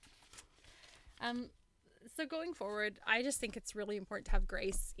 So going forward, I just think it's really important to have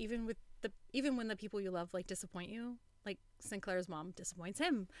grace, even when the people you love like disappoint you. Like Sinclair's mom disappoints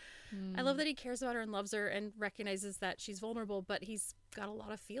him. I love that he cares about her and loves her and recognizes that she's vulnerable, but he's got a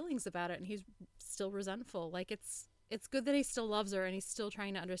lot of feelings about it and he's still resentful. Like, it's good that he still loves her and he's still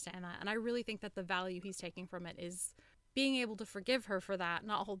trying to understand that. And I really think that the value he's taking from it is being able to forgive her for that,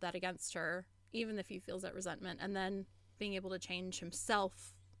 not hold that against her, even if he feels that resentment, and then being able to change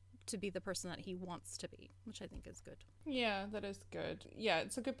himself to be the person that he wants to be, which I think is good. Yeah, that is good. Yeah,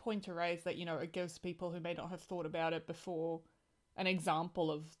 it's a good point to raise that, it gives people who may not have thought about it before an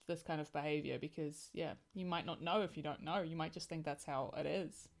example of this kind of behavior, because, yeah, you might not know if you don't know. You might just think that's how it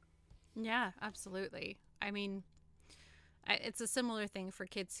is. Yeah, absolutely. I mean, it's a similar thing for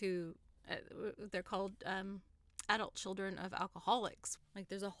kids who, they're called adult children of alcoholics. Like,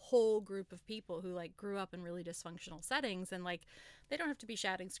 there's a whole group of people who like grew up in really dysfunctional settings, and like they don't have to be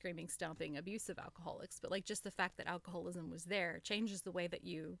shouting, screaming, stomping abusive alcoholics, but like just the fact that alcoholism was there changes the way that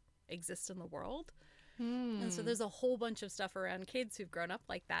you exist in the world. And so there's a whole bunch of stuff around kids who've grown up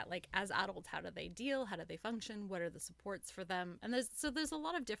like that. Like, as adults, how do they deal? How do they function? What are the supports for them? And there's a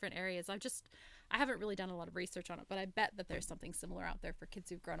lot of different areas. I haven't really done a lot of research on it, but I bet that there's something similar out there for kids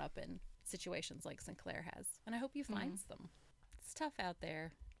who've grown up in situations like Sinclair has. And I hope he finds them. It's tough out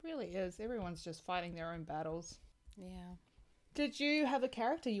there. It really is. Everyone's just fighting their own battles. Yeah. Did you have a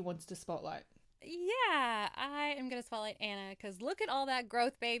character you wanted to spotlight? Yeah, I am going to spotlight Anna because look at all that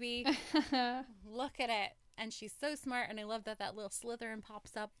growth, baby. Look at it. And she's so smart, and I love that little Slytherin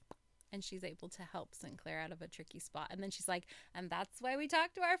pops up and she's able to help Sinclair out of a tricky spot. And then she's like, and that's why we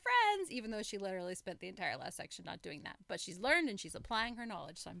talk to our friends, even though she literally spent the entire last section not doing that. But she's learned and she's applying her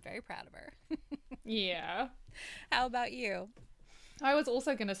knowledge, so I'm very proud of her. Yeah. How about you? I was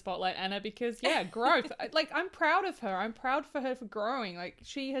also going to spotlight Anna because, yeah, growth. Like, I'm proud of her. I'm proud for her for growing. Like,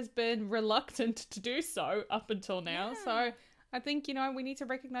 she has been reluctant to do so up until now. Yeah. So I think, we need to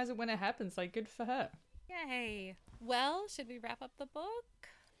recognize it when it happens. Like, good for her. Yay. Well, should we wrap up the book?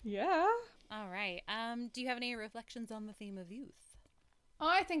 Yeah. All right. Do you have any reflections on the theme of youth?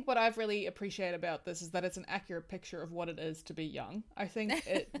 I think what I've really appreciated about this is that it's an accurate picture of what it is to be young. I think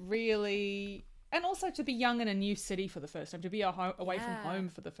it really... And also to be young in a new city for the first time, to be away from home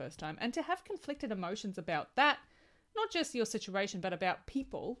for the first time, and to have conflicted emotions about that, not just your situation, but about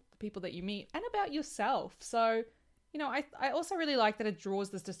people, the people that you meet, and about yourself. So, I also really like that it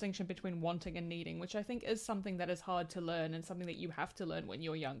draws this distinction between wanting and needing, which I think is something that is hard to learn and something that you have to learn when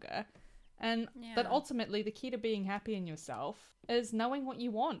you're younger. And that ultimately the key to being happy in yourself is knowing what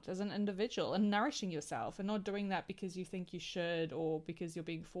you want as an individual and nourishing yourself, and not doing that because you think you should or because you're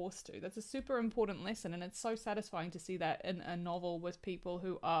being forced to. That's a super important lesson, and it's so satisfying to see that in a novel with people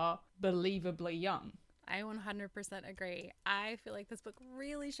who are believably young. I 100% agree. I feel like this book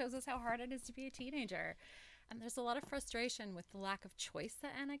really shows us how hard it is to be a teenager. And there's a lot of frustration with the lack of choice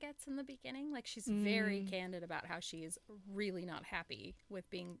that Anna gets in the beginning. Like, she's very candid about how she is really not happy with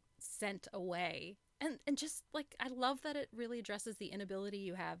being sent away. And just, like, I love that it really addresses the inability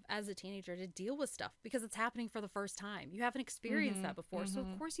you have as a teenager to deal with stuff because it's happening for the first time. You haven't experienced that before. So,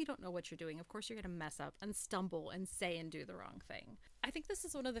 of course, you don't know what you're doing. Of course, you're going to mess up and stumble and say and do the wrong thing. I think this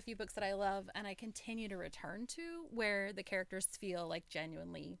is one of the few books that I love and I continue to return to where the characters feel like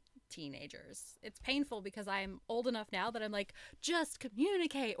genuinely teenagers. It's painful because I'm old enough now that I'm like, just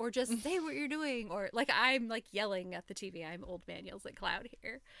communicate or just say what you're doing, or like I'm like yelling at the TV. I'm old man yells at cloud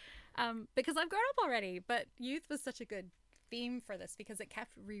here because I've grown up already. But youth was such a good theme for this because it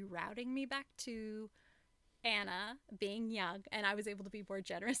kept rerouting me back to Anna being young, and I was able to be more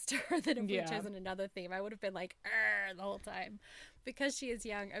generous to her than if we'd chosen another theme. I would have been like the whole time. Because she is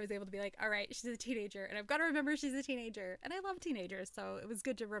young, I was able to be like, all right, she's a teenager, and I've got to remember she's a teenager, and I love teenagers, so it was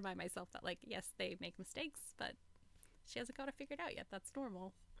good to remind myself that, like, yes, they make mistakes, but she hasn't got it figured out yet. That's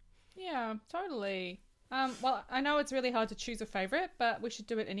normal. Yeah, totally. Well, I know it's really hard to choose a favorite, but we should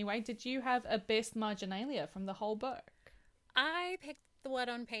do it anyway. Did you have a best marginalia from the whole book? I picked the one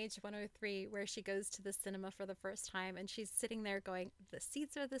on page 103 where she goes to the cinema for the first time and she's sitting there going, the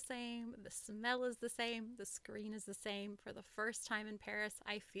seats are the same, the smell is the same, the screen is the same. For the first time in Paris,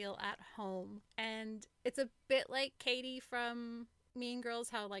 I feel at home. And it's a bit like Katie from Mean Girls,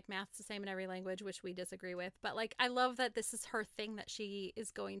 how like math's the same in every language, which we disagree with. But like, I love that this is her thing that she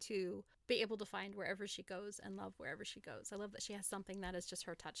is going to be able to find wherever she goes and love wherever she goes. I love that she has something that is just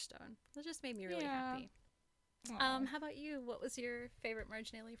her touchstone. It just made me really happy. How about you? What was your favorite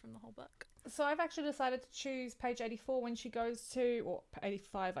marginalia from the whole book? So I've actually decided to choose page 84 when she goes to, or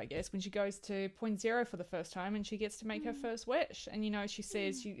 85, I guess, when she goes to Point Zero for the first time and she gets to make her first wish. And, she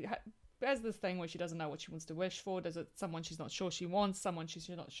says she has this thing where she doesn't know what she wants to wish for. Does it someone she's not sure she wants, someone she's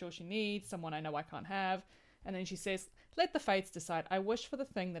not sure she needs, someone I know I can't have? And then she says, let the fates decide. I wish for the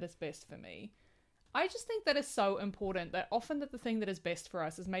thing that is best for me. I just think that is so important, that often that the thing that is best for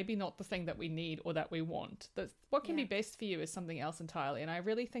us is maybe not the thing that we need or that we want. That what can be best for you is something else entirely. And I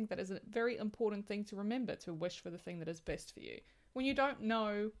really think that is a very important thing to remember, to wish for the thing that is best for you. When you don't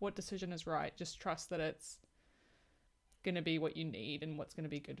know what decision is right, just trust that it's going to be what you need and what's going to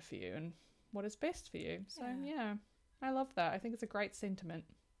be good for you and what is best for you. So yeah, I love that. I think it's a great sentiment.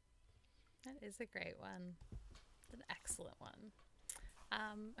 That is a great one. An excellent one.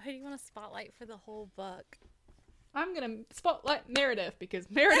 Who do you want to spotlight for the whole book? I'm going to spotlight Meredith because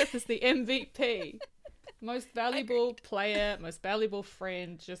Meredith is the MVP. Most valuable player, most valuable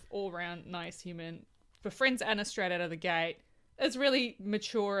friend, just all round nice human. Befriends Anna straight out of the gate. Is really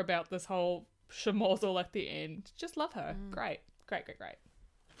mature about this whole schmozzle at the end. Just love her. Great.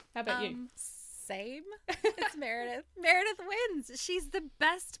 How about you? Same. It's Meredith. Meredith wins. She's the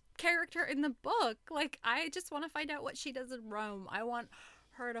best character in the book. Like, I just want to find out what she does in Rome. I want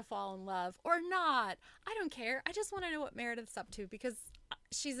her to fall in love or not. I don't care. I just want to know what Meredith's up to because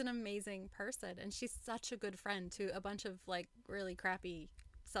she's an amazing person and she's such a good friend to a bunch of like really crappy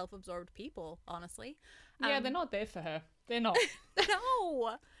self-absorbed people, honestly. Yeah, they're not there for her. They're not.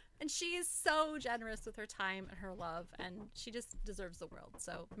 No. And she is so generous with her time and her love, and she just deserves the world.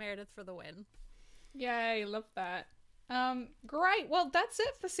 So Meredith for the win. Yay, love that. Great. Well, that's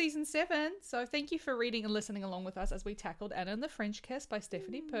it for season 7. So thank you for reading and listening along with us as we tackled Anna and the French Kiss by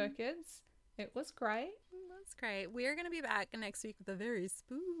Stephanie Perkins. It was great. That's great. We are going to be back next week with a very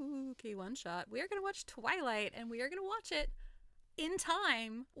spooky one-shot. We are going to watch Twilight, and we are going to watch it in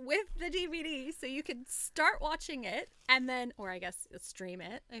time with the DVD, so you can start watching it and then, or I guess stream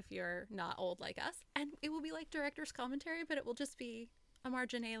it if you're not old like us, and it will be like director's commentary, but it will just be a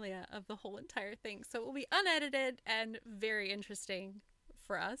marginalia of the whole entire thing, so it will be unedited and very interesting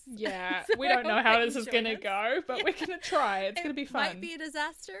for us. Yeah, so we don't know how this is gonna go, but we're gonna try. It's gonna be fun. It might be a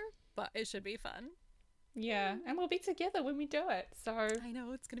disaster, but it should be fun. Yeah, and we'll be together when we do it, so I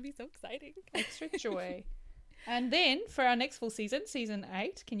know, it's gonna be so exciting. Extra joy. And then for our next full season, season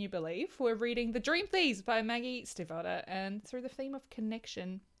 8, can you believe, we're reading The Dream Thieves by Maggie Stiefvater, and through the theme of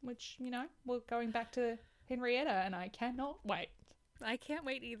connection, which, we're going back to Henrietta, and I cannot wait. I can't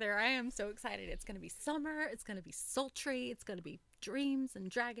wait either. I am so excited. It's going to be summer, it's going to be sultry, it's going to be dreams and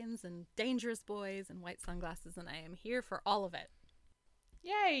dragons and dangerous boys and white sunglasses, and I am here for all of it.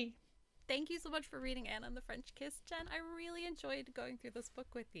 Yay! Thank you so much for reading Anna and the French Kiss, Jen. I really enjoyed going through this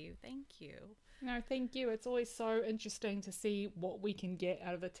book with you. Thank you. No, thank you. It's always so interesting to see what we can get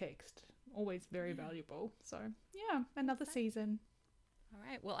out of the text. Always very valuable. So, yeah, another season. All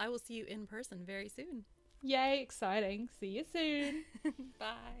right. Well, I will see you in person very soon. Yay, exciting. See you soon.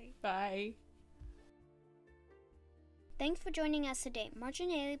 Bye. Bye. Thanks for joining us today.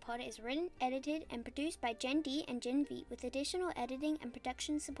 Marginalia Pod is written, edited, and produced by Jen D and Jen V, with additional editing and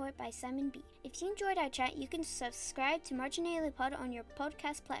production support by Simon B. If you enjoyed our chat, you can subscribe to Marginalia Pod on your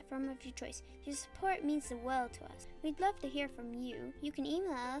podcast platform of your choice. Your support means the world to us. We'd love to hear from you. You can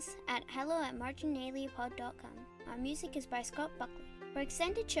email us at hello@marginaliapod.com. Our music is by Scott Buckley. For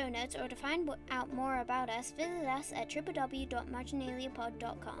extended show notes or to find out more about us, visit us at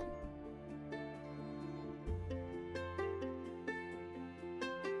www.marginaliapod.com.